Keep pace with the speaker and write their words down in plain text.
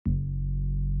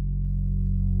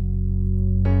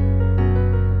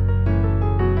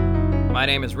My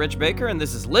name is Rich Baker, and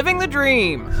this is Living the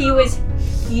Dream. He was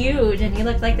huge, and he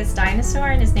looked like this dinosaur,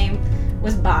 and his name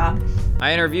was Bob.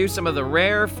 I interview some of the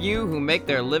rare few who make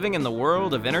their living in the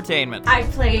world of entertainment. I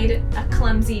played a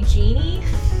clumsy genie.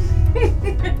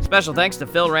 Special thanks to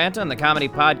Phil Ranta and the Comedy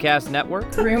Podcast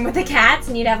Network. Room with the cats,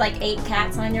 and you'd have like 8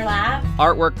 cats on your lap.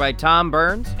 Artwork by Tom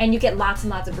Burns. And you get lots and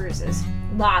lots of bruises.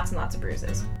 Lots and lots of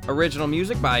bruises. Original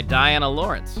music by Diana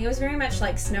Lawrence. He was very much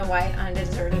like Snow White on a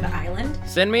deserted island.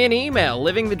 Send me an email,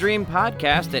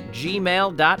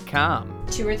 livingthedreampodcast@gmail.com.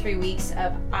 2 or 3 weeks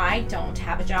of, I don't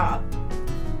have a job.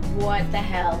 What the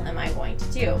hell am I going to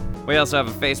do? We also have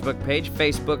a Facebook page,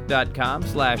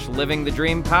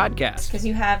 facebook.com/livingthedreampodcast. Because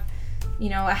you have,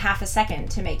 a half a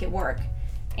second to make it work.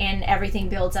 And everything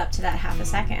builds up to that half a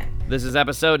second. This is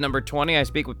episode number 20. I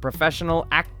speak with professional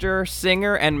actor,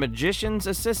 singer, and magician's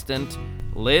assistant,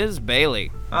 Liz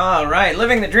Bailey. All right,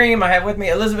 Living the Dream. I have with me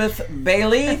Elizabeth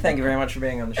Bailey. Thank you very much for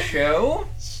being on the show.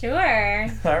 Sure.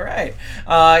 All right.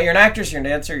 You're an actress, you're a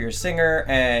dancer, you're a singer,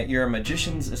 you're a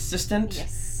magician's assistant.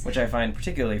 Yes. Which I find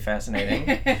particularly fascinating.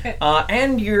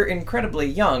 And you're incredibly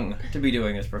young to be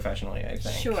doing this professionally, I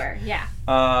think. Sure, yeah.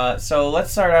 So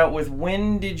let's start out with,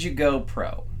 when did you go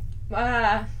pro?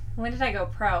 When did I go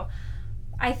pro?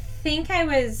 I think I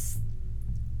was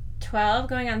 12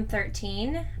 going on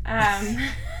 13.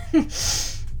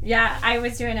 Yeah, I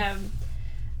was doing a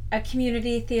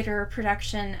community theater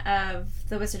production of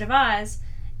The Wizard of Oz.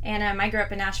 And I grew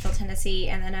up in Nashville, Tennessee,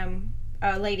 and then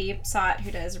a lady saw it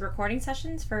who does recording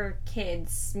sessions for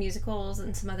kids, musicals,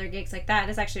 and some other gigs like that.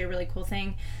 It's actually a really cool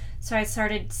thing. So I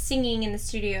started singing in the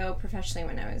studio professionally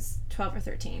when I was 12 or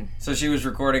 13. So she was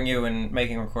recording you and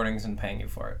making recordings and paying you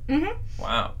for it? Mm-hmm.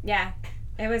 Wow. Yeah.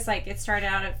 It was like, it started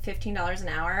out at $15 an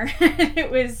hour. It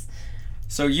was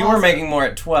So you were making more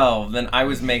at 12 than I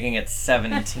was making at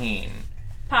 17.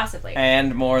 Possibly.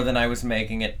 And more than I was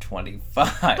making at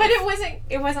 25. But it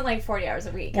wasn't like 40 hours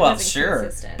a week. Well, sure.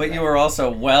 But you were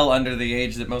also well under the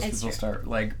age that most people true. start.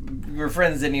 Like, your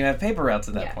friends didn't even have paper routes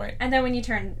at that point. And then when you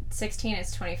turn 16,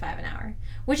 it's $25 an hour,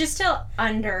 which is still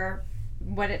under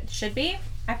what it should be.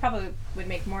 I probably would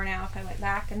make more now if I went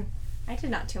back, and I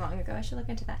did not too long ago. I should look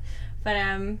into that. But,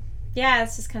 yeah,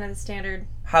 it's just kind of the standard.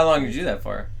 How long did you do that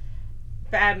for?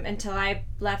 Until I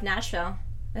left Nashville.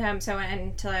 So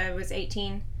until I was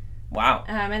 18. Wow.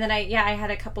 And then I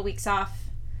had a couple weeks off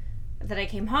that I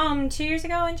came home 2 years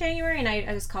ago in January, and I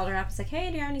just called her up. I was like, hey,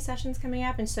 do you have any sessions coming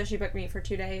up? And so she booked me for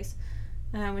 2 days,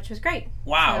 which was great.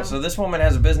 Wow. So this woman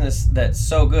has a business that's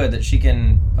so good that she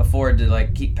can afford to,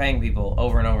 like, keep paying people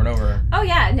over and over and over. Oh,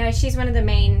 yeah. No, she's one of the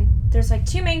main... There's, like,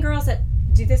 2 main girls that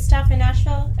do this stuff in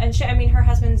Nashville. And her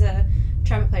husband's a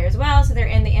trumpet player as well, so they're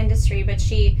in the industry, but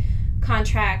she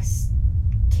contracts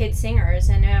kid singers,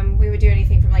 and we would do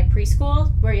anything from like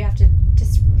preschool, where you have to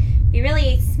just be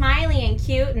really smiley and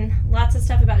cute, and lots of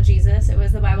stuff about Jesus. It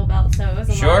was the Bible Belt, so it was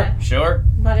a lot of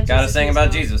gotta Jesus sing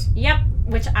about Jesus. Yep,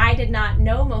 which I did not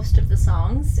know most of the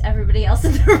songs. Everybody else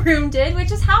in the room did,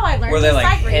 which is how I learned. Were they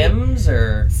like hymns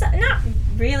or? So, not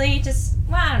really, just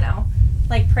I don't know,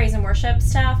 like praise and worship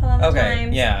stuff a lot of the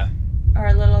times. Yeah.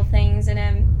 Or little things, and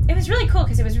it was really cool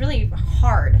because it was really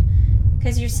hard.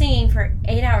 Because you're singing for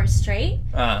 8 hours straight,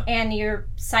 and you're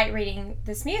sight reading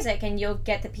this music, and you'll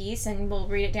get the piece, and we'll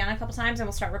read it down a couple times, and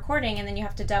we'll start recording, and then you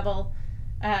have to double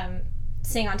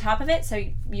sing on top of it, so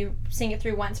you sing it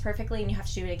through once perfectly, and you have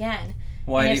to do it again.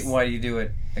 Why do you do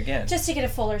it again? Just to get a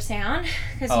fuller sound.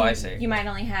 I see. You might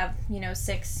only have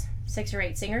 6 or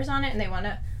 8 singers on it, and they want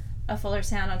a fuller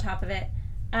sound on top of it.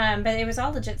 But it was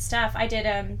all legit stuff. I did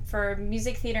for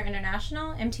Music Theater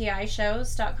International,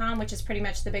 MTIshows.com, which is pretty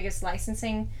much the biggest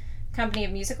licensing company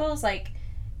of musicals. Like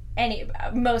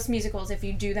most musicals, if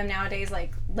you do them nowadays,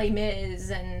 like Les Mis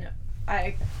and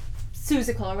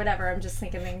Seussical or whatever, I'm just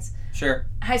thinking things. Sure.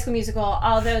 High School Musical,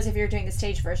 all those, if you're doing the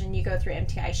stage version, you go through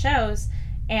MTI Shows.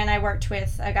 And I worked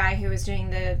with a guy who was doing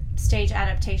the stage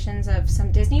adaptations of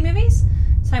some Disney movies.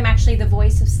 So I'm actually the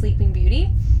voice of Sleeping Beauty.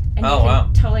 And you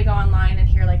can totally go online and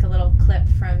hear like a little clip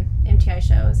from MTI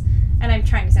Shows. And I'm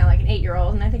trying to sound like an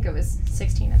 8-year-old, and I think I was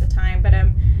 16 at the time. But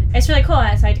it's really cool.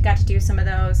 So I got to do some of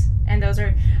those. And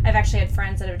I've actually had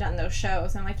friends that have done those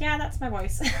shows. And I'm like, yeah, that's my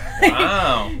voice.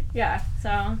 Wow. Yeah,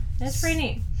 so it's pretty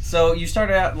neat. So you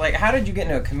started out, like, how did you get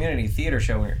into a community theater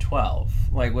show when you're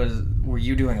 12? Like, were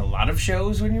you doing a lot of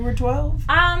shows when you were 12?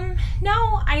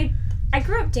 No, I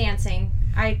grew up dancing.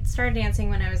 I started dancing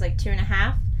when I was like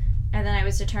 2.5. And then I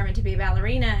was determined to be a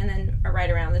ballerina, and then right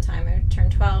around the time I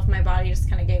turned 12, my body just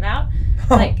kind of gave out.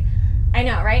 Like, I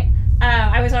know, right?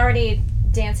 I was already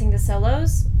dancing the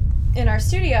solos in our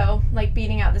studio, like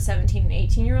beating out the 17 and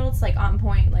 18-year-olds, like on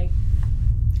point, like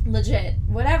legit,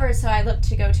 whatever. So I looked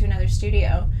to go to another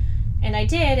studio, and I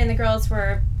did, and the girls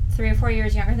were 3 or 4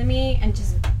 years younger than me and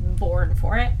just born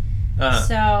for it.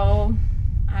 So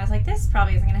I was like, this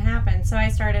probably isn't going to happen. So I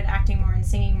started acting more and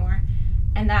singing more,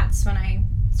 and that's when I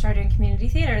started in community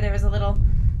theater. There was a little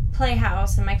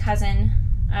playhouse, and my cousin,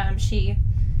 she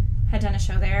had done a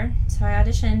show there, so I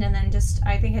auditioned, and then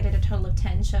I think I did a total of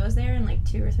 10 shows there in like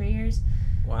 2 or 3 years.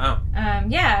 Wow.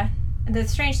 Yeah. The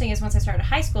strange thing is, once I started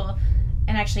high school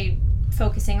and actually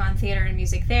focusing on theater and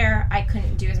music there, I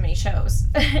couldn't do as many shows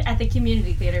at the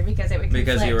community theater because it would conflict.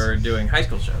 Because you were doing high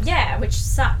school shows. Yeah, which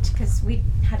sucked because we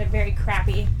had a very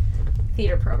crappy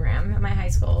theater program at my high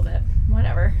school, but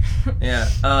whatever. Yeah.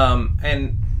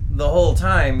 And the whole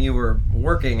time you were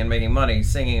working and making money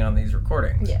singing on these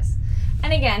recordings. Yes.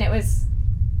 And again, it was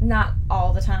not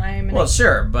all the time. And well,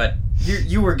 sure, but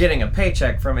you were getting a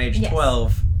paycheck from age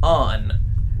 12 on.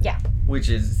 Yeah. Which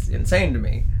is insane to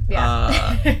me.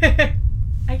 Yeah.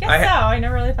 I guess so. I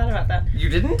never really thought about that. You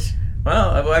didn't?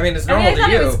 Well, I mean, it's normal to you. I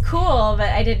thought it was cool, but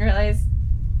I didn't realize.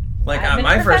 Like,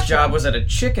 my first job was at a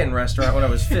chicken restaurant when I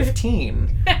was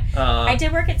 15. I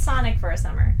did work at Sonic for a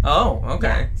summer. Oh, okay.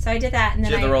 Yeah, so I did that. And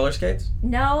then did you have the roller skates?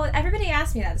 No, everybody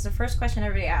asked me that. It's the first question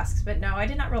everybody asks. But no, I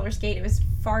did not roller skate. It was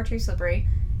far too slippery,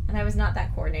 and I was not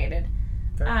that coordinated.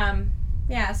 Okay.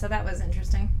 Yeah, so that was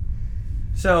interesting.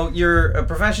 So you're a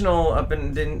professional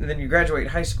then you graduate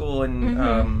high school,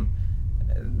 and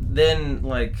then,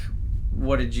 like,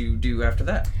 what did you do after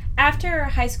that? After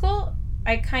high school,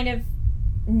 I kind of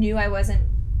knew I wasn't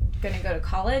going to go to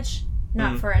college,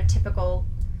 not for a typical,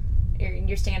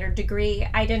 your standard degree.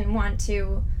 I didn't want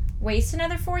to waste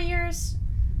another 4 years.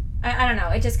 I don't know.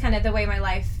 It just kind of, the way my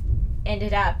life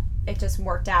ended up, it just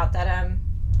worked out that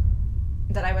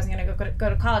I wasn't going to go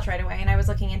to college right away. And I was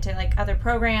looking into, like, other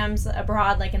programs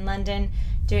abroad, like in London,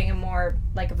 doing a more,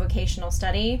 like, a vocational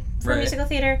study for musical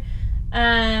theater.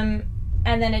 And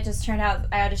then it just turned out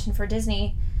I auditioned for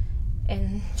Disney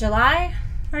in July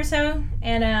or so.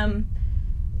 And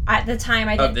at the time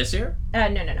I did... Of this year? No.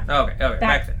 Oh, okay.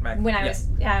 Back then. When I was...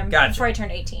 Gotcha. Before I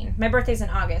turned 18. My birthday's in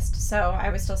August, so I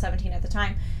was still 17 at the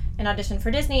time. And auditioned for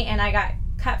Disney, and I got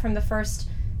cut from the first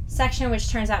section, which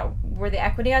turns out were the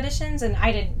equity auditions, and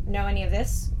I didn't know any of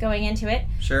this going into it.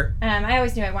 Sure. I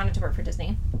always knew I wanted to work for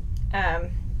Disney. That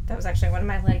was actually one of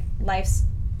my life's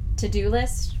to-do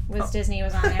list was Disney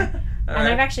was on there. And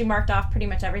right. I've actually marked off pretty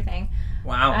much everything.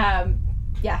 Wow.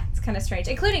 Yeah, it's kind of strange.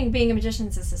 Including being a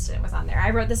magician's assistant was on there. I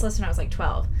wrote this list when I was like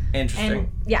 12. Interesting. And,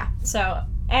 yeah. So,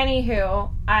 anywho,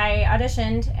 I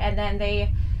auditioned, and then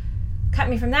they cut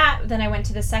me from that. Then I went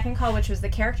to the second call, which was the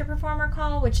character performer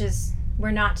call, which is,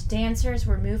 we're not dancers,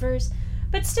 we're movers.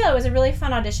 But still, it was a really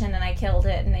fun audition, and I killed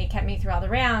it, and they kept me through all the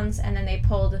rounds, and then they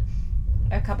pulled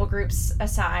a couple groups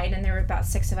aside, and there were about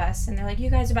 6 of us, and they're like,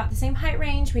 you guys are about the same height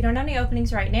range. We don't have any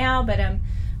openings right now, but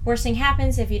worst thing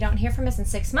happens, if you don't hear from us in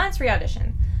 6 months,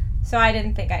 re-audition. So I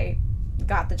didn't think I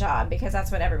got the job, because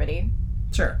that's what everybody...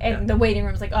 Sure. And the waiting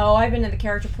room was like, oh, I've been in the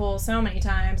character pool so many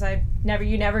times.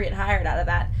 You never get hired out of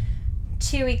that.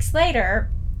 2 weeks later,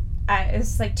 it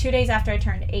was like 2 days after I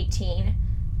turned 18,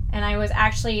 and I was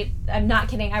actually, I'm not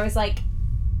kidding, I was like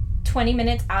 20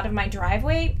 minutes out of my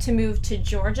driveway to move to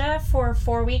Georgia for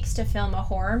 4 weeks to film a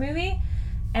horror movie.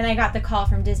 And I got the call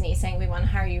from Disney saying, we want to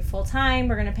hire you full time.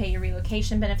 We're going to pay you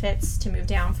relocation benefits to move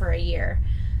down for a year.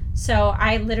 So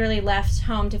I literally left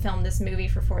home to film this movie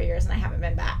for 4 years, and I haven't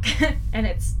been back. And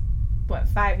it's,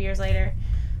 5 years later?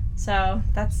 So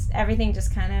that's, everything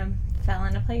just kind of fell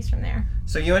into place from there.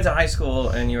 So you went to high school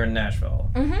and you were in Nashville.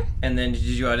 Mm-hmm. And then did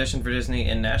you audition for Disney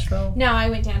in Nashville? No, I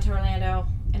went down to Orlando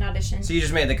and auditioned. So you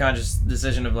just made the conscious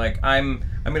decision of, like, I'm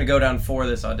going to go down for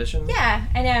this audition? Yeah,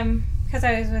 and because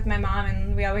I was with my mom,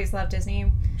 and we always loved Disney.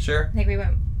 Sure. I think we've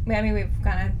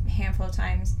gone a handful of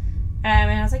times.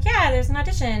 And I was like, yeah, there's an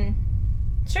audition.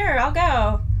 Sure, I'll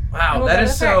go. Wow, that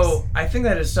is so... I think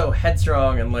that is so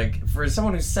headstrong, and, like, for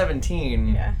someone who's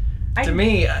 17... Yeah. To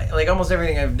me, like, almost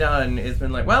everything I've done has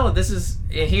been like, well, this is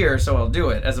here, so I'll do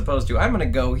it, as opposed to, I'm going to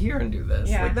go here and do this.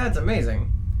 Yeah. Like, that's amazing.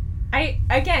 I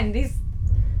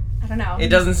don't know. It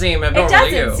doesn't seem abnormal to you.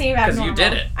 It doesn't seem abnormal. Because you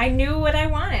did it. I knew what I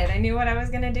wanted. I knew what I was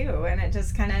going to do, and it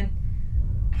just kind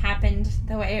of happened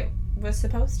the way it was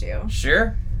supposed to.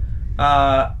 Sure.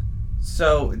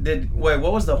 So, what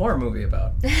was the horror movie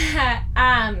about?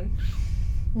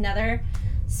 Another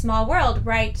Small World,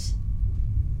 right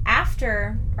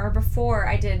after or before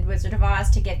I did Wizard of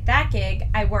Oz. To get that gig,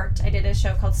 I did a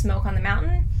show called Smoke on the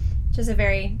Mountain, which is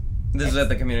This is at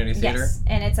the community theater? Yes,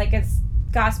 and it's like a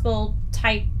gospel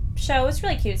type show. It's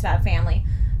really cute. It's about family,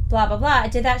 blah, blah, blah. I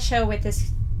did that show with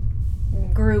this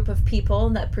group of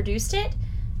people that produced it,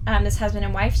 this husband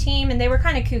and wife team, and they were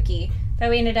kind of kooky, but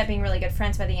we ended up being really good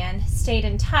friends by the end. Stayed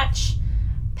in touch.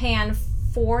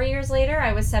 4 years later,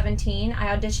 I was 17.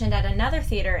 I auditioned at another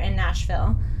theater in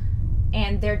Nashville,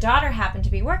 and their daughter happened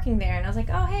to be working there, and I was like,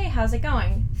 oh, hey, how's it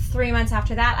going? 3 months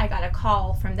after that, I got a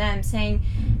call from them saying,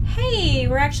 hey,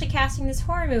 we're actually casting this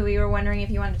horror movie. We're wondering if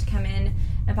you wanted to come in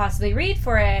and possibly read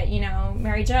for it. You know,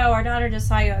 Mary Jo, our daughter, just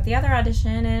saw you at the other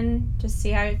audition and just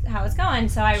see how it's going.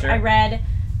 So I read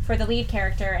for the lead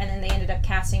character, and then they ended up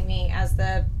casting me as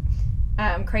the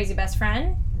crazy best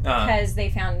friend because they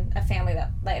found a family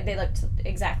that they looked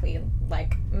exactly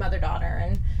like mother-daughter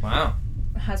and wow.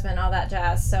 husband, all that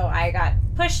jazz. So I got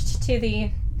pushed to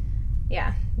the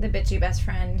bitchy best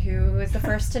friend who was the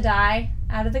first to die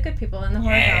out of the good people in the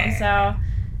horror film. So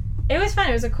it was fun.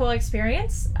 It was a cool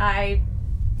experience. I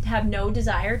have no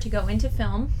desire to go into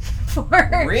film for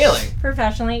really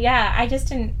professionally. Yeah, I just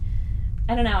didn't.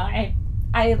 I don't know.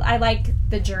 I like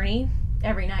the journey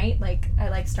every night. Like I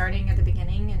like starting at the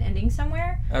beginning and ending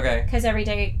somewhere. Okay. Because every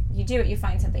day you do it, you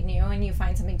find something new and you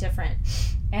find something different.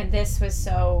 And this was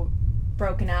so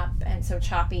broken up and so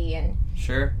choppy, and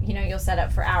sure, you know, you'll set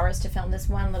up for hours to film this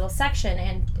one little section,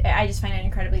 and I just find it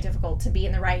incredibly difficult to be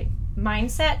in the right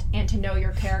mindset and to know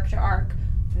your character arc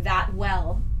that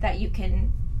well that you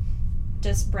can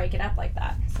just break it up like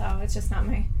that. So it's just not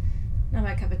my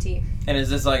cup of tea. And is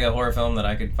this like a horror film that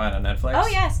I could find on Netflix? Oh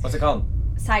yes. What's it called?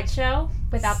 Sideshow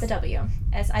without the W.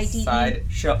 SIDE.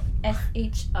 Sideshow.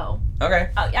 SHO. Okay.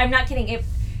 Oh, I'm not kidding.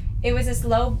 It was this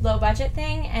low budget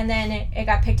thing, and then it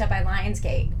got picked up by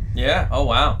Lionsgate. Yeah. Oh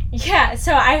wow. Yeah.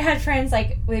 So I had friends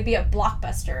like we'd be at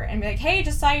Blockbuster and be like, "Hey,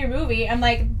 just saw your movie." I'm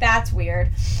like, "That's weird."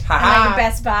 And like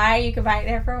Best Buy, you could buy it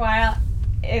there for a while.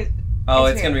 It's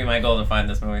gonna be my goal to find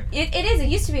this movie. It is. It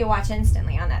used to be a watch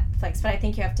instantly on Netflix, but I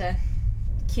think you have to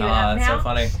queue it up now. Oh, that's so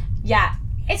funny. Yeah.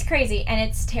 It's crazy, and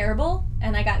it's terrible,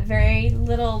 and I got very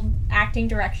little acting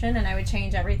direction, and I would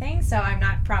change everything, so I'm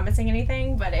not promising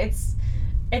anything, but it's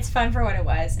fun for what it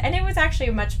was. And it was actually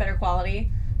a much better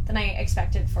quality than I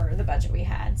expected for the budget we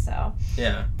had, so.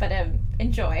 Yeah. But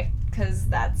enjoy, because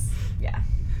that's, yeah.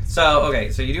 So, okay,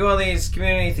 so you do all these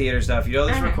community theater stuff, you do all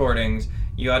these recordings,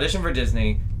 you audition for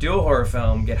Disney, do a horror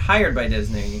film, get hired by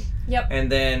Disney. Yep.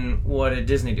 And then what did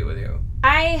Disney do with you?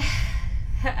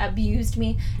 Abused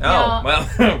me. Oh,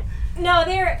 well. No,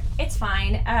 it's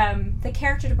fine. The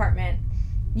character department,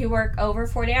 you work over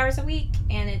 40 hours a week,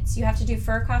 and you have to do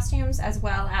fur costumes as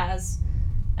well as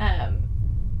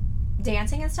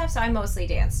dancing and stuff. So I mostly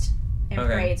danced in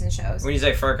parades and shows. When you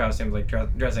say fur costumes, like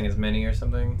dressing as Minnie or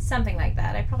something? Something like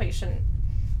that. I probably shouldn't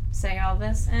say all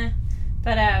this.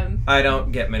 But I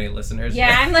don't get many listeners.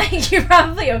 Yeah, I'm like, you're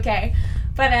probably okay.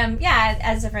 But yeah,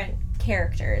 as different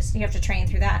characters, you have to train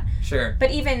through that. Sure.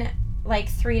 But even like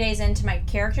 3 days into my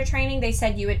character training, they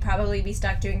said you would probably be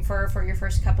stuck doing fur for your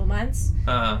first couple months.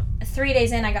 3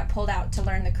 days in, I got pulled out to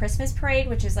learn the Christmas parade,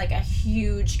 which is like a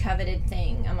huge coveted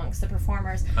thing amongst the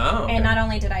performers. Oh, okay. And not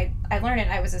only did I learn it,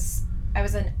 I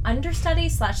was an understudy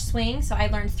 / swing, so I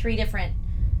learned 3 different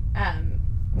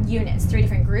units, 3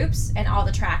 different groups, and all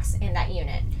the tracks in that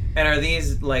unit. And are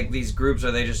these groups,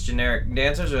 are they just generic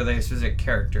dancers, or are they specific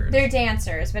characters? They're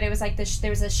dancers, but it was like there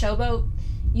was a showboat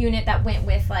unit that went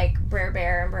with like Brer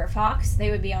Bear and Brer Fox.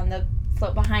 They would be on the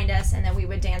float behind us, and then we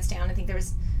would dance down. I think there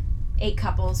was 8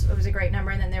 couples. It was a great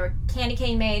number. And then there were candy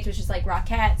cane maids, which is like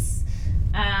Rockettes,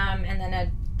 and then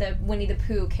the Winnie the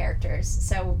Pooh characters.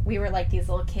 So we were like these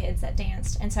little kids that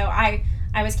danced. And so I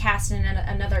was cast in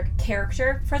another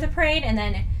character for the parade, and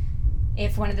then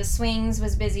if one of the swings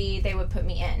was busy, they would put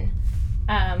me in,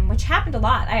 which happened a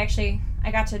lot. I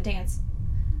got to dance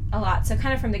a lot. So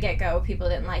kind of from the get-go, people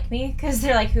didn't like me because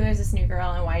they're like, who is this new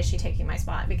girl and why is she taking my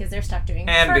spot? Because they're stuck doing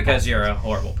and because you're a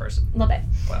horrible person. A little bit.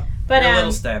 Well, but you're a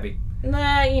little stabby.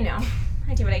 You know,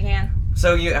 I do what I can.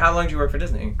 So how long did you work for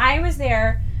Disney? I was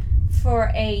there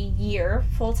for a year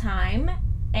full-time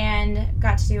and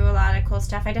got to do a lot of cool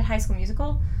stuff. I did High School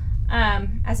Musical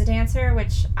as a dancer,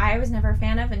 which I was never a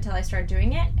fan of until I started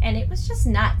doing it, and it was just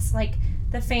nuts. Like,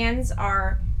 the fans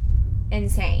are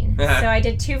insane. So I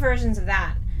did 2 versions of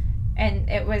that, and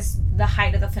it was the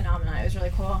height of the phenomenon. It was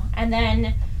really cool. And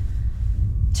then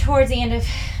towards the end of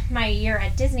my year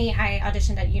at Disney, I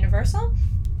auditioned at Universal,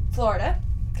 Florida,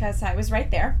 because I was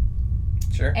right there.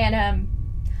 Sure. And I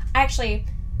actually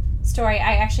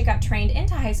got trained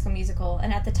into High School Musical,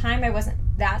 and at the time I wasn't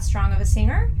that strong of a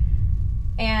singer.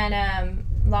 And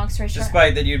long story short,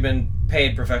 despite that you'd been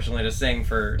paid professionally to sing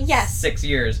for 6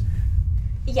 years.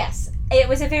 Yes, it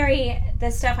was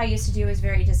the stuff I used to do was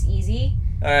very just easy.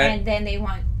 All right. And then they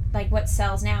want, like, what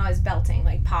sells now is belting,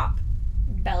 like pop,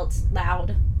 belt,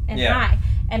 loud, and high.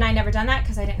 And I never done that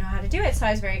because I didn't know how to do it. So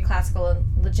I was very classical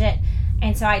and legit.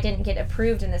 And so I didn't get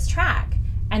approved in this track.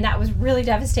 And that was really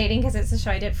devastating because it's a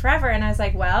show I did forever. And I was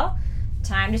like, well,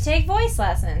 time to take voice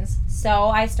lessons. So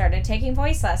I started taking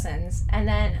voice lessons. And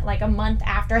then like a month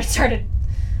after I started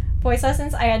voice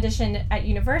lessons, I auditioned at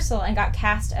Universal and got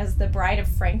cast as the Bride of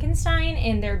Frankenstein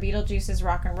in their Beetlejuice's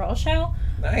rock and roll show.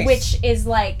 Nice. Which is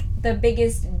like the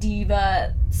biggest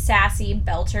diva, sassy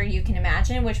belter you can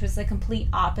imagine, which was the complete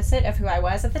opposite of who I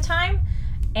was at the time.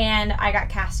 And I got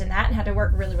cast in that and had to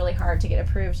work really, really hard to get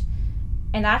approved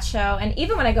in that show. And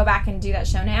even when I go back and do that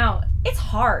show now, it's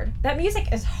hard. That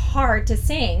music is hard to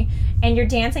sing, and you're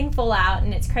dancing full out,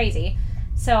 and it's crazy.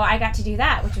 So I got to do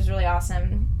that, which was really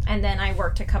awesome. And then I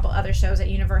worked a couple other shows at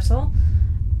Universal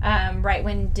right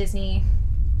when Disney,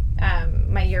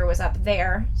 my year was up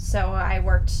there. So I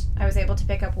was able to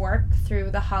pick up work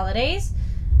through the holidays,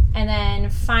 and then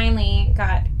finally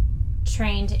got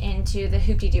trained into the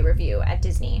Hoop-Dee-Doo Review at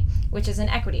Disney, which is an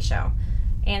equity show.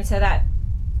 And so that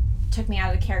took me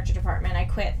out of the character department. I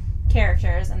quit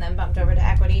characters and then bumped over to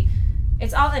equity.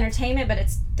 It's all entertainment, but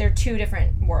they're two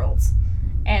different worlds.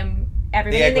 And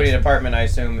everybody the equity department, I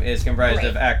assume, is comprised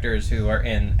of actors who are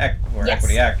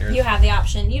equity actors. You have the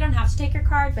option. You don't have to take your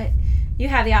card, but you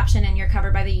have the option, and you're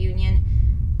covered by the union.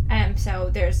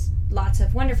 So there's lots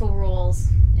of wonderful rules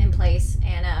in place,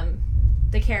 and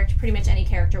the character, pretty much any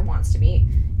character wants to be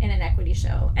in an equity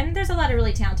show. And there's a lot of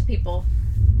really talented people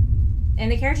in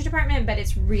the character department, but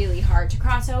it's really hard to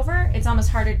cross over. It's almost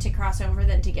harder to cross over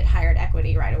than to get hired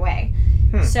equity right away.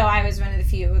 So I was one of the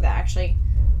few that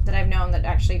I've known that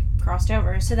actually crossed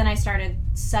over. So then I started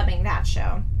subbing that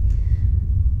show.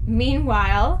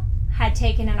 Meanwhile, had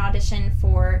taken an audition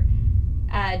for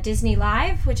Disney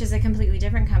Live, which is a completely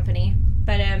different company,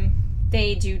 but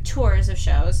they do tours of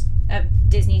shows, of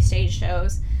Disney stage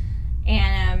shows,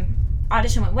 and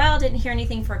audition went well, didn't hear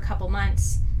anything for a couple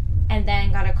months, and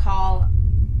then got a call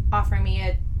offering me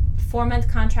a 4-month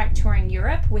contract touring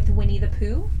Europe with Winnie the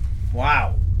Pooh.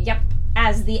 Wow. Yep,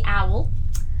 as the owl,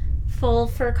 full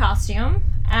fur costume,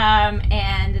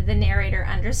 and the narrator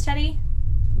understudy,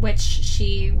 which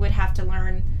she would have to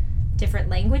learn different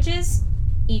languages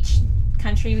each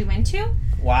country we went to.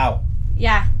 Wow.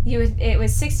 Yeah, it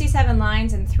was 67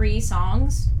 lines and 3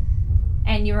 songs,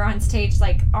 and you were on stage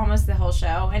like almost the whole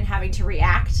show and having to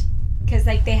react because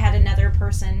like they had another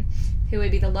person who would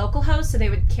be the local host, so they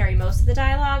would carry most of the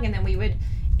dialogue, and then we would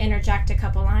interject a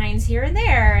couple lines here and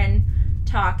there and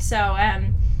talk. So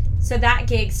so that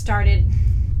gig started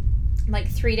like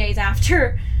 3 days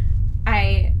after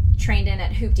I trained in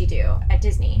at Hoop-Dee-Doo at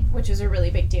Disney, which was a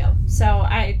really big deal. So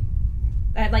I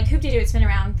like Hoop-Dee-Doo, it's been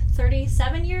around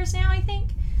 37 years now, I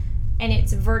think, and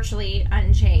it's virtually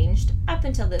unchanged up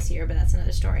until this year, but that's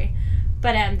another story.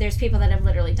 But there's people that have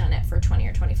literally done it for 20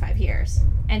 or 25 years.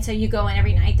 And so you go in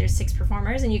every night, there's 6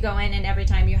 performers, and you go in, and every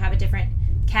time you have a different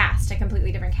cast, a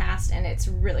completely different cast, and it's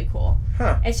really cool.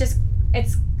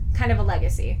 It's kind of a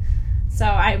legacy. So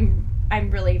I'm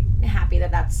really happy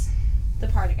that that's the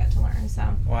part I got to learn. So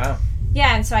wow.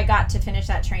 Yeah, and so I got to finish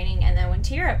that training and then went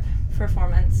to Europe for 4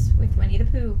 months with Winnie the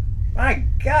Pooh. My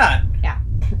God. Yeah.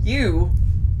 You,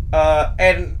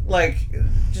 and like,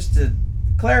 just to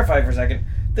clarify for a second,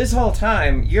 this whole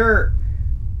time you're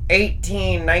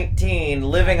 18, 19,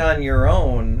 living on your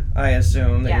own, I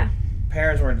assume. That your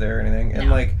parents weren't there or anything. And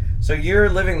like, so you're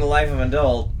living the life of an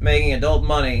adult, making adult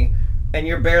money, and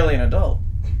you're barely an adult.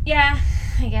 Yeah,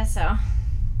 I guess so.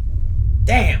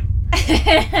 Damn.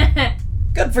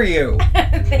 Good for you.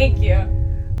 Thank you.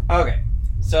 Okay.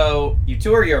 So you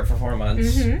tour Europe for 4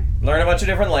 months, learn a bunch of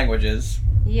different languages.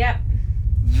 Yep.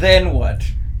 Then what?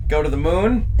 Go to the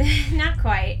moon? Not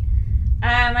quite.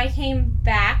 I came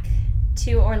back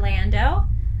to Orlando.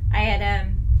 I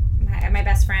had my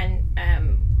best friend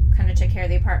kind of took care of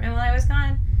the apartment while I was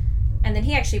gone, and then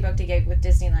he actually booked a gig with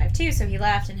Disney Live too. So he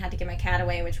left and had to get my cat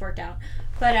away, which worked out.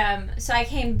 But so I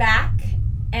came back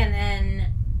and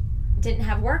then didn't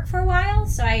have work for a while.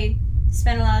 So I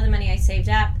spent a lot of the money I saved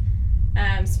up.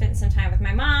 Spent some time with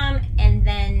my mom, and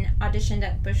then auditioned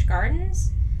at Busch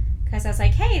Gardens because I was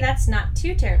like, hey, that's not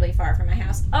too terribly far from my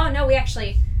house. Oh no,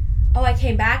 I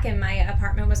came back and my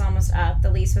apartment was almost up. The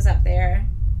lease was up there.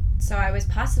 So I was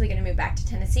possibly going to move back to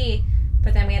Tennessee,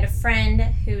 but then we had a friend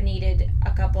who needed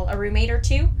a roommate or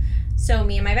two. So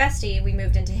me and my bestie, we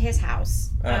moved into his house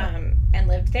and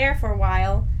lived there for a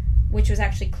while, which was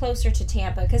actually closer to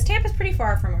Tampa because Tampa's pretty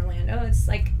far from Orlando. It's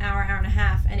like an hour and a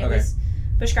half, and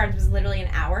Busch Gardens was literally an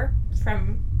hour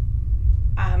from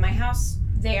my house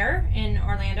there in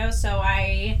Orlando. So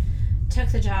I took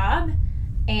the job,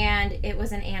 and it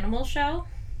was an animal show.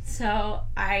 So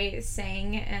I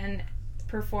sang and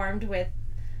performed with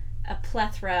a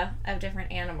plethora of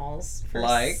different animals for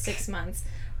like 6 months.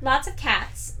 Lots of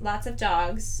cats, lots of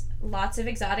dogs, lots of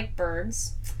exotic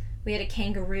birds. We had a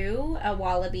kangaroo, a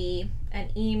wallaby,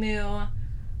 an emu,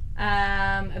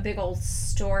 a big old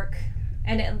stork,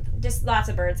 and just lots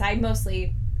of birds. I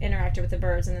mostly interacted with the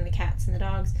birds and then the cats and the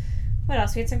dogs. What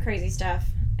else? We had some crazy stuff.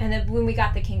 And then when we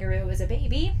got the kangaroo, it was a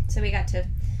baby, so we got to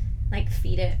like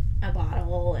feed it a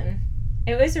bottle, and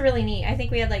it was really neat. I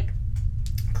think we had like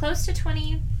close to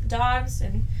 20 dogs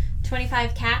and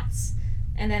 25 cats,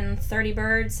 and then 30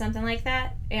 birds, something like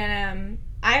that. And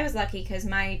I was lucky because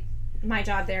my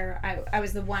job there, I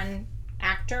was the one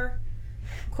actor,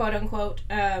 quote unquote.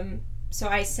 So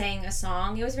I sang a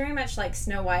song. It was very much like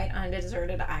Snow White on a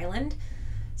deserted island.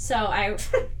 So I,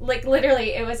 like,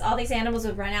 literally, it was all these animals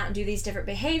would run out and do these different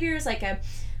behaviors. Like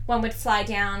one would fly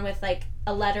down with like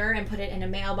a letter and put it in a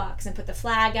mailbox and put the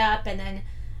flag up, and then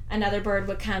another bird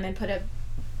would come and put a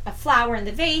flower in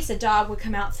the vase. A dog would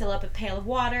come out, fill up a pail of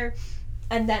water,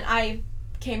 and then I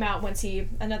came out once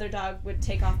another dog would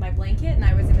take off my blanket, and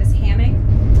I was in this hammock.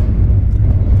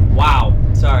 Wow.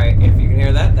 Sorry if you can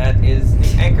hear that. That is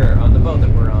the anchor on the boat that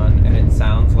we're on, and it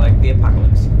sounds like the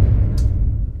apocalypse.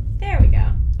 There we go.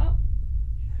 Oh,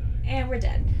 and we're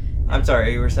dead. I'm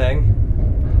sorry, you were saying?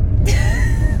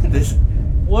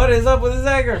 What is up with this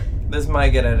anchor? This might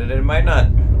get edited, it might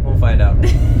not. We'll find out.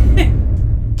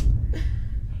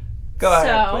 Go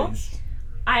ahead, please.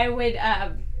 I would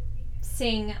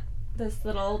sing this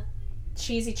little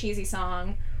cheesy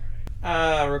song.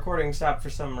 Recording stopped for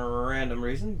some random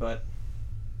reason, but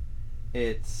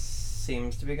it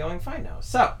seems to be going fine now.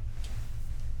 So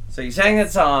you sang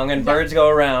that song, and birds go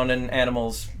around, and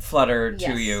animals flutter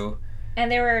to you. And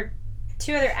there were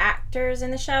 2 other actors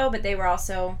in the show, but they were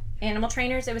also animal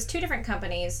trainers. It was 2 different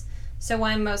companies. So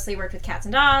one mostly worked with cats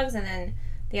and dogs, and then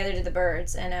the other did the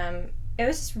birds. And it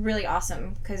was just really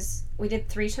awesome because we did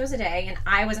 3 shows a day, and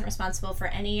I wasn't responsible for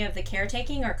any of the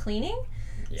caretaking or cleaning.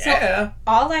 Yeah. So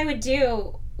all I would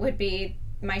do would be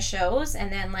my shows,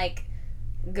 and then like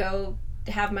go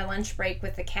have my lunch break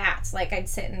with the cats. Like I'd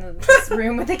sit in this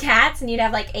room with the cats, and you'd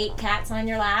have like 8 cats on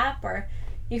your lap, or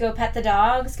you go pet the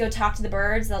dogs, go talk to the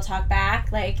birds, they'll talk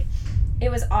back. Like, it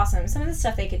was awesome. Some of the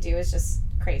stuff they could do is just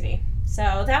crazy.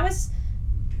 So that was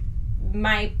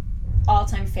my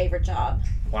all-time favorite job.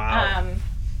 Wow.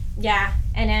 Yeah,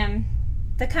 and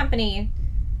the company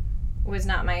was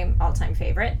not my all-time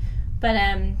favorite, but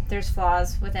there's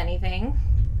flaws with anything,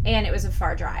 and it was a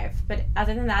far drive. But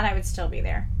other than that, I would still be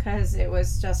there because it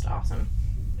was just awesome.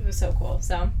 It was so cool.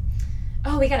 So,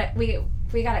 we got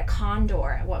a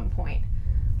condor at one point,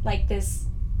 like this,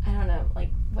 I don't know, like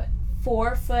what,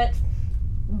 4-foot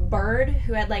bird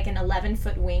who had like an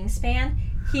 11-foot wingspan.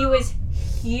 He was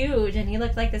huge, and he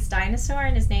looked like this dinosaur,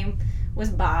 and his name was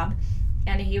Bob,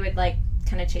 and he would like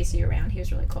kind of chase you around. He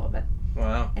was really cool, but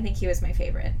wow, I think he was my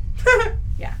favorite.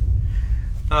 Yeah.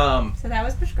 So that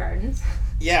was Busch Gardens.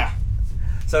 Yeah.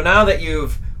 So now that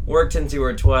you've worked since you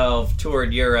were 12,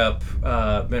 toured Europe,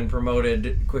 been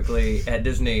promoted quickly at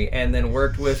Disney, and then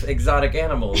worked with exotic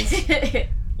animals, you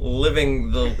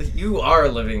are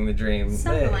living the dream.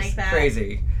 Something like that.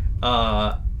 Crazy.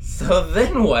 So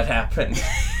then what happened?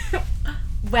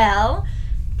 Well,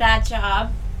 that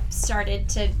job started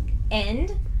to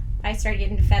end. I started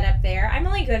getting fed up there. I'm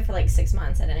only good for like 6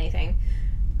 months at anything.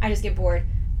 I just get bored.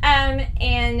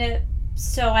 And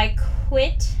so I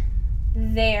quit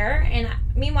there. And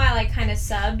meanwhile, I kind of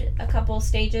subbed a couple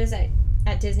stages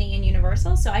at Disney and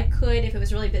Universal. So I could, if it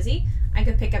was really busy, I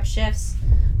could pick up shifts.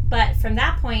 But from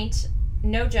that point,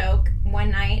 no joke,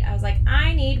 one night I was like,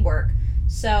 I need work.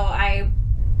 So I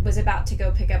was about to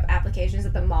go pick up applications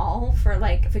at the mall for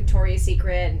like Victoria's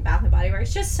Secret and Bath & Body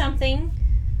Works, just something,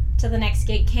 till the next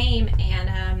gig came.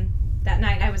 And that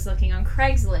night I was looking on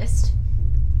Craigslist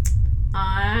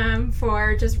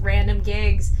for just random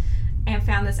gigs, and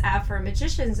found this ad for a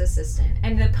magician's assistant.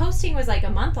 And the posting was like a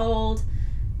month old,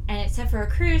 and it said for a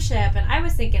cruise ship, and I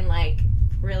was thinking like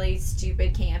really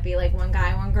stupid, campy, like one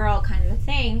guy, one girl kind of a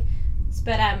thing.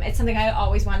 But it's something I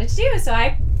always wanted to do, so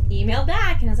I emailed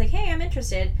back and I was like, hey, I'm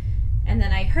interested. And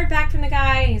then I heard back from the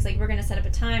guy, and he's like, we're gonna set up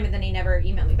a time, and then he never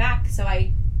emailed me back. So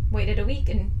I waited a week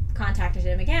and contacted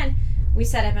him again. We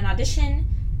set up an audition.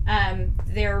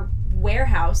 Their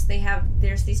warehouse,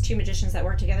 there's these 2 magicians that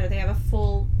work together. They have a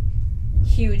full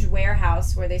huge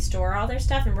warehouse where they store all their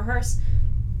stuff and rehearse.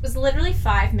 It was literally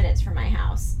 5 minutes from my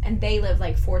house, and they live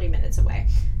like 40 minutes away.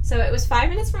 So it was 5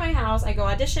 minutes from my house. I go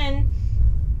audition,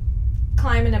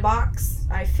 climb in a box,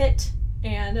 I fit,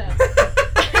 and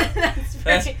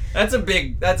that's a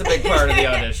big part of the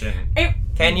audition.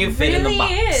 Can you fit in the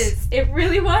box? It really is. It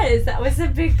really was. That was a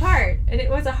big part. And it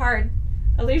was a hard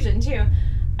illusion, too.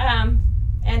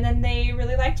 And then they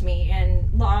really liked me.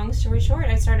 And long story short,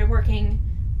 I started working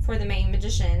for the main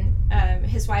magician.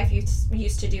 His wife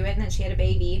used to do it, and then she had a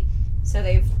baby. So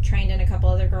they've trained in a couple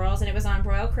other girls. And it was on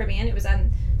Royal Caribbean. It was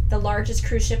on the largest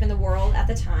cruise ship in the world at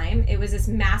the time. It was this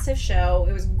massive show.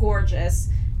 It was gorgeous.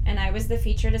 And I was the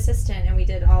featured assistant, and we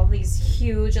did all these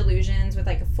huge illusions with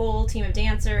like a full team of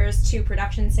dancers, 2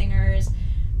 production singers.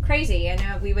 Crazy.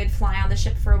 And we would fly on the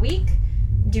ship for a week,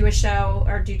 do a show,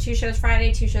 or do 2 shows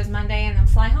Friday, 2 shows Monday, and then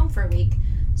fly home for a week.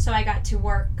 So I got to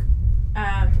work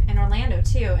in Orlando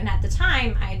too. And at the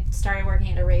time, I started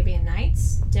working at Arabian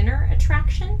Nights dinner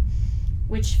attraction,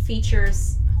 which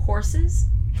features horses.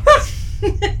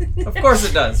 Of course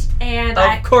it does. And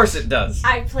of course it does.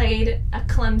 I played a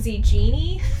clumsy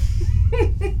genie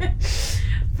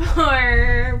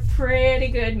for pretty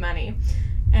good money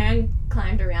and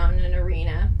climbed around an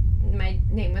arena. My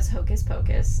name was Hocus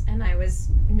Pocus, and I was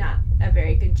not a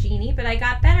very good genie, but I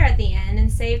got better at the end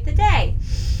and saved the day.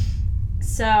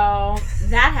 So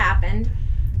that happened.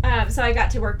 So I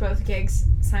got to work both gigs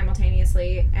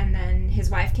simultaneously, and then his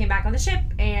wife came back on the ship,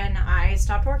 and I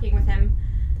stopped working with him.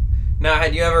 Now,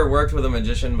 had you ever worked with a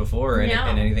magician before in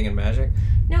anything in magic?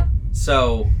 Nope.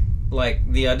 So,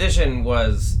 like, the audition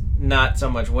was not so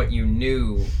much what you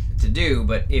knew to do,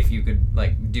 but if you could,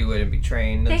 like, do it and be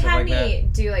trained and stuff like that? They had me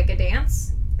do, like, a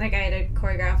dance. Like, I had to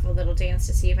choreograph a little dance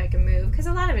to see if I could move, because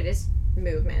a lot of it is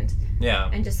movement. Yeah.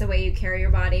 And just the way you carry your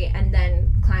body, and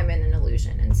then climb in an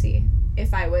illusion and see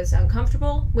if I was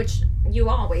uncomfortable, which you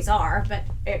always are, but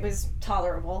it was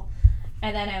tolerable.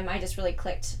 And then I just really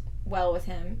clicked well with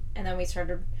him, and then we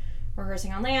started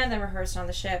rehearsing on land, then rehearsed on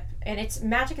the ship. And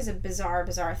magic is a bizarre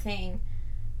thing,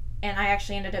 and I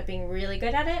actually ended up being really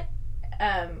good at it,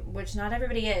 which not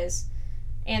everybody is.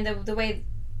 And the way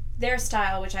their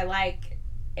style, which I like,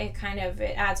 it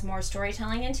adds more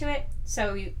storytelling into it.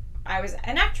 So I was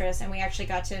an actress, and we actually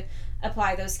got to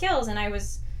apply those skills, and I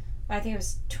think I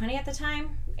was 20 at the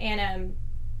time, and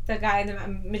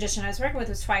the magician I was working with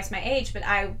was twice my age, but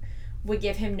I would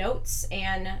give him notes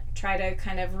and try to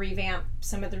kind of revamp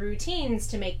some of the routines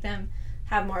to make them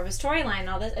have more of a storyline and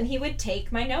all this. And he would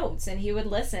take my notes and he would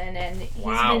listen, and he's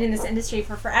been in this industry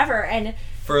for forever. And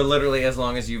for literally as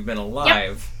long as you've been alive.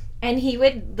 Yep. And he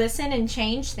would listen and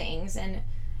change things, and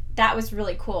that was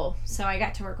really cool. So I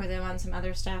got to work with him on some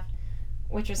other stuff,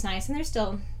 which was nice. And they're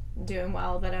still doing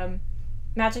well, but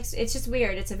magic's, it's just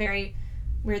weird. It's a very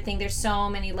weird thing. There's so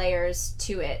many layers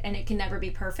to it, and it can never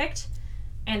be perfect.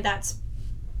 And that's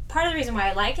part of the reason why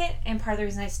I like it, and part of the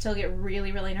reason I still get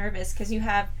really, really nervous, because you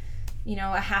have,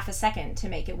 a half a second to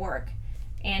make it work,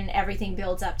 and everything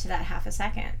builds up to that half a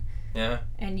second. Yeah.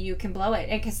 And you can blow it,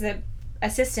 because the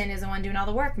assistant is the one doing all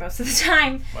the work most of the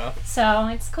time. Well. So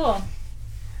it's cool.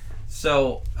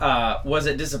 So, was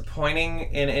it disappointing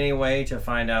in any way to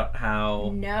find out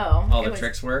how all the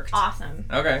tricks worked? Awesome.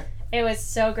 Okay. It was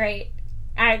so great.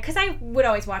 Because I would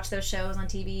always watch those shows on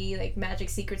TV, like Magic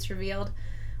Secrets Revealed,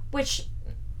 which,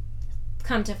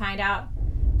 come to find out,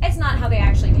 it's not how they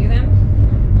actually do them.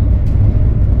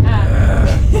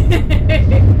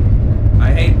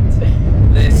 I hate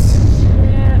this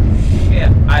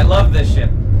shit. I love this shit,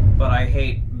 but I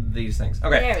hate these things.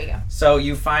 Okay. There we go. So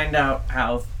you find out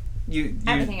how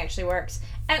everything actually works.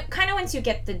 And kind of once you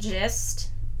get the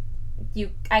gist,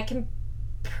 I can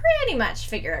pretty much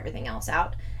figure everything else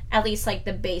out. At least, like,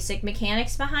 the basic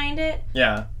mechanics behind it.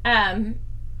 Yeah.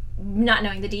 Not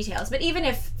knowing the details. But even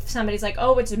if somebody's like,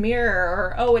 oh, it's a mirror,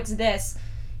 or oh, it's this,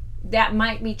 that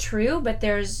might be true, but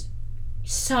there's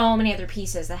so many other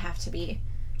pieces that have to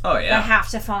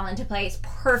fall into place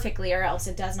perfectly, or else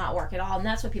it does not work at all. And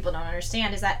that's what people don't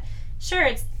understand, is that,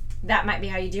 sure, that might be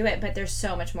how you do it, but there's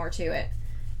so much more to it.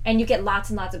 And you get lots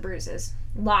and lots of bruises.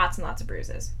 Lots and lots of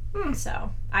bruises.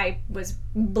 So I was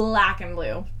black and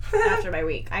blue after my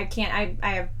week. I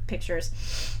have pictures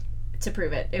to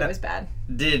prove it. It was bad.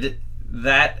 Did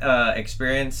that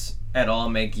experience at all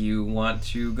make you want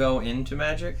to go into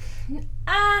magic?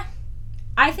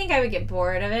 I think I would get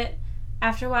bored of it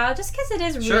after a while, just because it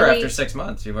is really... Sure, after 6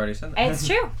 months. You've already said that. It's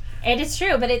true. It is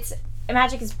true, but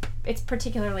magic is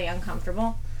particularly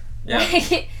uncomfortable. Yeah.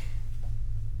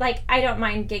 Like, I don't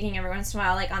mind gigging every once in a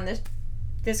while. Like, on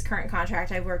this current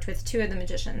contract, I've worked with 2 of the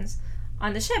magicians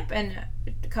on the ship and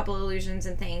a couple of illusions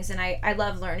and things, and I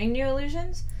love learning new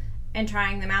illusions and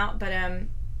trying them out, but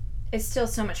it's still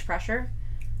so much pressure.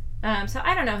 So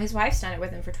I don't know. His wife's done it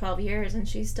with him for 12 years, and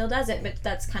she still does it, but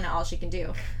that's kind of all she can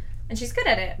do. And she's good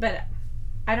at it, but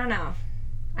I don't know.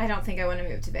 I don't think I want to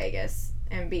move to Vegas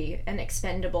and be an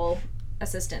expendable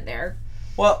assistant there.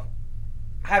 Well,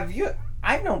 have you?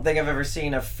 I don't think I've ever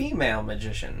seen a female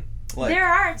magician. Like, there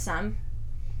are some.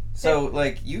 so,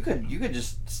 like, you could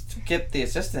just skip the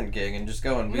assistant gig and just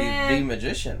go and be the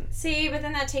magician. See, but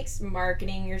then that takes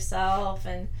marketing yourself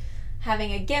and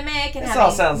having a gimmick and This having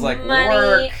all sounds like money.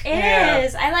 work. It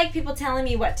is. I like people telling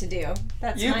me what to do.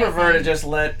 That's You my prefer thing. to just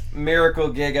let miracle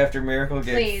gig after miracle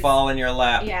gig Please. fall in your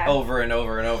lap Yeah. over and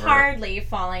over and over. Hardly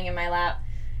falling in my lap.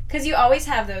 Because you always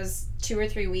have those 2 or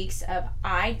 3 weeks of,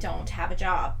 I don't have a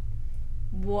job.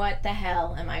 What the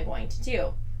hell am I going to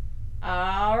do?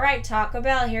 All right, Taco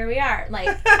Bell, here we are.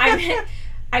 Like,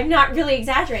 I'm not really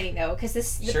exaggerating, though,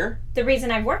 because Sure. the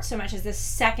reason I've worked so much is the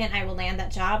second I will land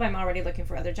that job, I'm already looking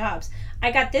for other jobs.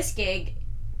 I got this gig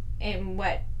in,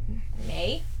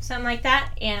 May? Something like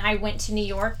that. And I went to New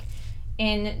York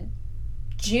in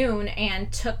June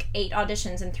and took 8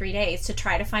 auditions in 3 days to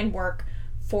try to find work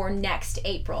for next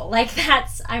April. Like,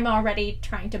 I'm already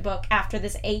trying to book, after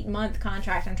this 8-month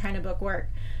contract, I'm trying to book work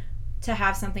to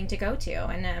have something to go to.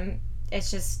 And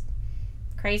it's just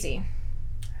crazy.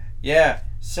 Yeah.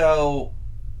 So,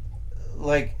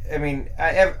 like, I mean,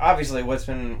 obviously what's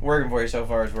been working for you so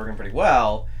far is working pretty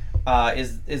well.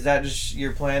 Is that just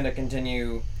your plan to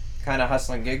continue kind of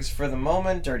hustling gigs for the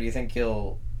moment, or do you think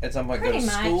you'll at some point go to Pretty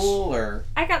much. school, or?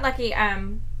 I got lucky.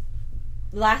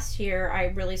 Last year, I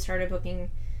really started booking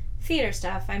theater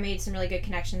stuff. I made some really good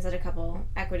connections at a couple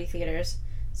equity theaters.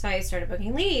 So I started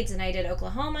booking leads, and I did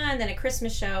Oklahoma, and then a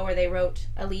Christmas show where they wrote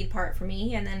a lead part for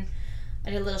me, and then I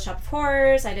did Little Shop of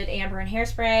Horrors, I did Amber and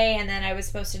Hairspray, and then I was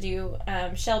supposed to do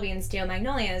Shelby and Steel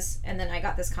Magnolias, and then I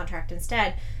got this contract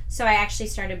instead. So I actually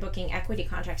started booking equity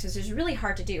contracts, which is really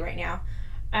hard to do right now.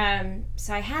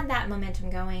 So I had that momentum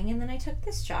going, and then I took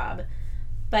this job.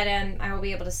 But I will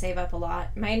be able to save up a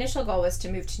lot. My initial goal was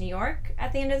to move to New York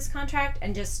at the end of this contract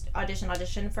and just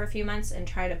audition for a few months and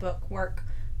try to book work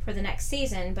for the next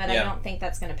season, but Yeah. I don't think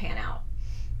that's going to pan out.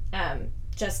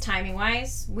 Just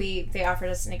timing-wise, they offered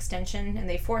us an extension, and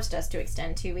they forced us to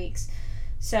extend 2 weeks.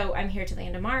 So I'm here till the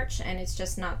end of March, and it's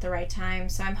just not the right time.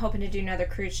 So I'm hoping to do another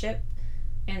cruise ship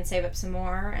and save up some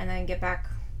more and then get back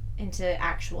into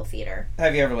actual theater.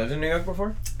 Have you ever lived in New York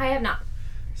before? I have not.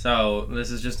 So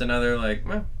this is just another, like,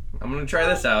 well, I'm going to try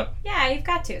this out. Yeah, you've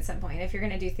got to at some point if you're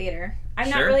going to do theater. I'm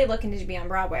not Sure. really looking to be on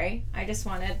Broadway. I just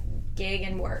want to gig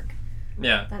and work.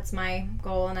 Yeah. That's my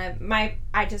goal, and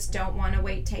I just don't want to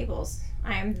wait tables.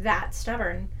 I am that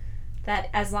stubborn that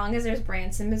as long as there's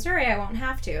Branson, Missouri, I won't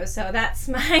have to. So that's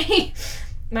my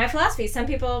philosophy. Some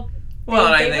people, Well,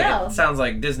 and I they think will. it sounds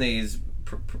like Disney's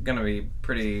going to be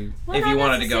pretty, Well, if not you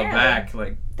wanted to go necessarily. back,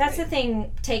 like... That's the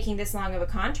thing, taking this long of a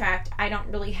contract, I don't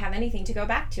really have anything to go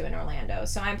back to in Orlando.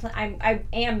 So I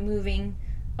am moving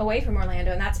away from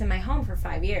Orlando, and that's been my home for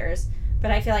 5 years. But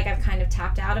I feel like I've kind of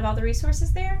tapped out of all the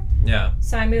resources there. Yeah.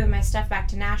 So I'm moving my stuff back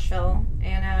to Nashville,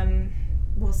 and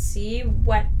we'll see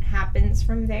what happens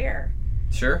from there.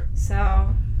 Sure. So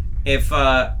If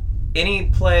any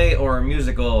play or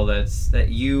musical that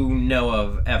you know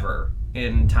of ever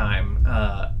in time,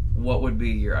 what would be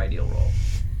your ideal role?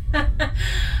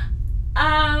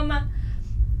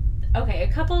 okay,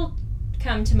 a couple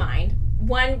come to mind.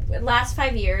 One, last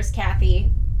 5 years,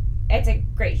 Kathy. It's a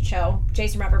great show.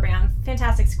 Jason Rubber Band,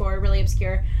 fantastic score, really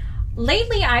obscure.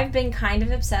 Lately, I've been kind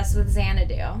of obsessed with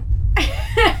Xanadu. All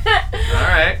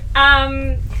right.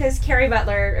 Because Carrie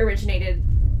Butler originated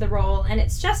the role, and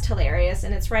it's just hilarious,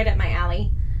 and it's right up my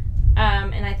alley.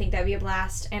 And I think that'd be a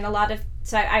blast. And I've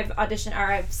auditioned,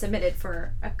 or I've submitted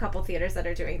for a couple theaters that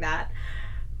are doing that.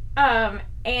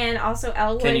 And also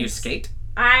Elwood. Can you skate?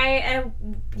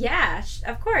 Yeah,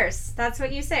 of course. That's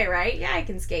what you say, right? Yeah, I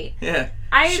can skate. Yeah.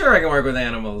 Sure, I can work with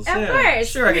animals. Of yeah. course.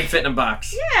 Sure, I can fit in a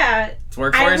box. Yeah. It's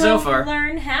worked for you so far. I will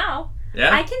learn how.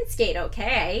 Yeah. I can skate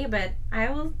okay, but I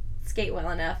will skate well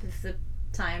enough if the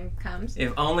time comes.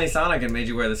 If only Sonic had made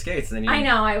you wear the skates, then I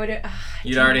know, I would.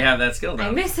 you'd already have that skill down.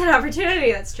 I missed that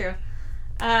opportunity. That's true.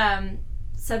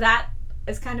 So that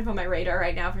is kind of on my radar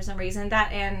right now for some reason.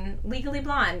 That and Legally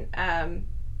Blonde.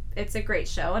 It's a great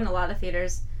show, and a lot of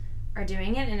theaters are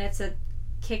doing it, and it's a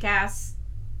kick-ass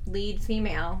lead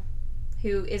female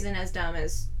who isn't as dumb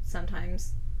as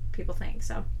sometimes people think.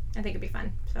 So I think it'd be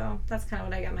fun. So that's kind of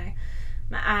what I got my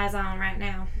eyes on right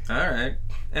now. All right.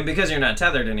 And because you're not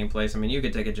tethered to any place, I mean, you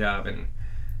could take a job in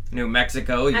New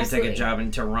Mexico, you could take Absolutely. a job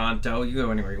in Toronto, you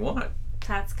go anywhere you want.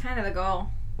 That's kind of the goal.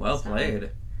 Well So- played.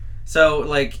 So,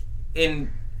 like,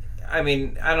 I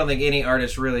mean, I don't think any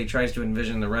artist really tries to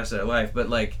envision the rest of their life, but,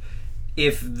 like,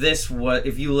 if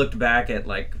you looked back at,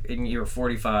 like, and you were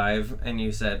 45 and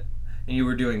you said, and you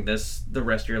were doing this the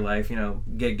rest of your life, you know,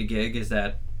 gig to gig, is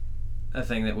that a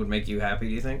thing that would make you happy,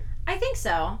 do you think? I think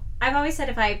so. I've always said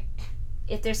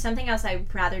if there's something else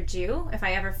I'd rather do, if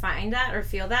I ever find that or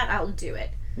feel that, I'll do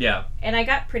it. Yeah. And I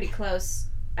got pretty close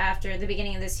after the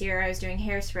beginning of this year. I was doing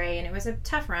Hairspray, and it was a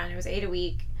tough run. It was 8 a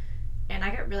week, and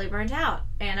I got really burned out.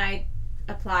 And I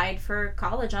applied for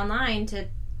college online to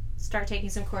start taking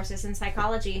some courses in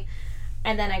psychology,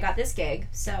 and then I got this gig.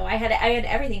 So I had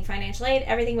everything, financial aid,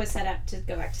 everything was set up to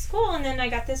go back to school, and then I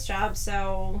got this job.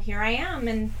 So here I am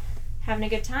and having a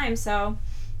good time. So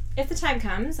if the time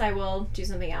comes, I will do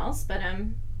something else, but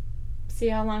see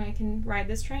how long I can ride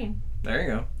this train. There you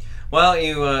go. Well,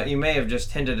 you may have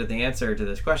just hinted at the answer to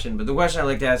this question, but the question I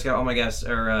like to ask all my guests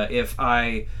are if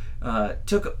I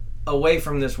took away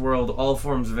from this world all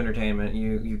forms of entertainment.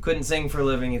 You couldn't sing for a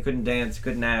living, you couldn't dance,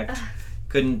 couldn't act,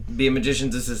 couldn't be a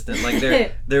magician's assistant. Like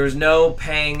there was no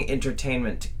paying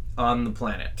entertainment on the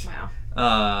planet.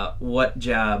 Wow. What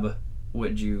job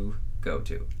would you go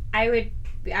to? I would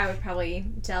probably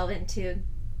delve into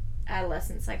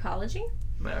adolescent psychology.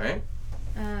 All right.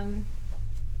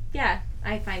 Yeah,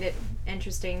 I find it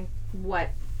interesting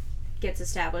what gets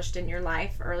established in your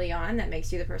life early on that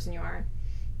makes you the person you are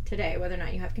today, whether or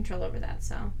not you have control over that.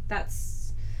 So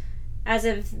that's, as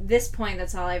of this point,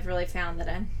 that's all I've really found that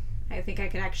I think I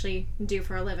could actually do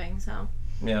for a living. So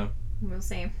yeah, we'll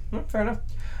see. Fair enough.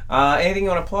 Anything you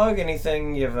want to plug?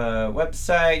 Anything? You have a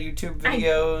website, YouTube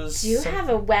videos? I do have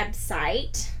a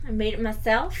website. I made it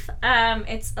myself.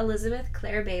 It's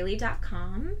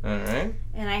ElizabethClaireBailey.com. All right.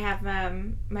 And I have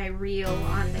my reel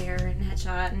on there, and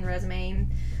headshot and resume, and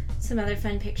some other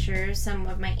fun pictures, some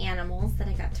of my animals that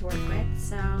I got to work with.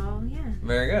 So, yeah.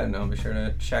 Very good. I'll be sure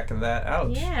to check that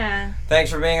out. Yeah. Thanks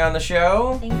for being on the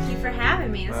show. Thank you for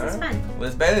having me. This is fun.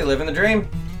 Liz Bailey, living the dream.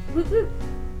 Woo woo.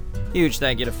 Huge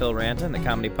thank you to Phil Ranton, the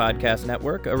Comedy Podcast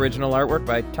Network. Original artwork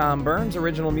by Tom Burns.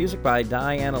 Original music by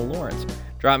Diana Lawrence.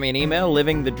 Drop me an email,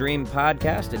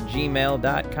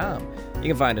 livingthedreampodcast@gmail.com. You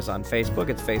can find us on Facebook.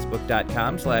 It's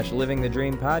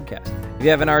facebook.com/livingthedreampodcast. If you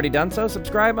haven't already done so,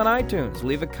 subscribe on iTunes.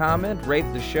 Leave a comment, rate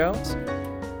the shows.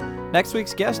 Next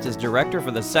week's guest is director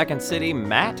for the Second City,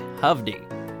 Matt Hovde.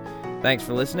 Thanks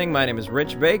for listening. My name is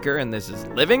Rich Baker, and this is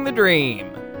Living the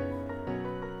Dream.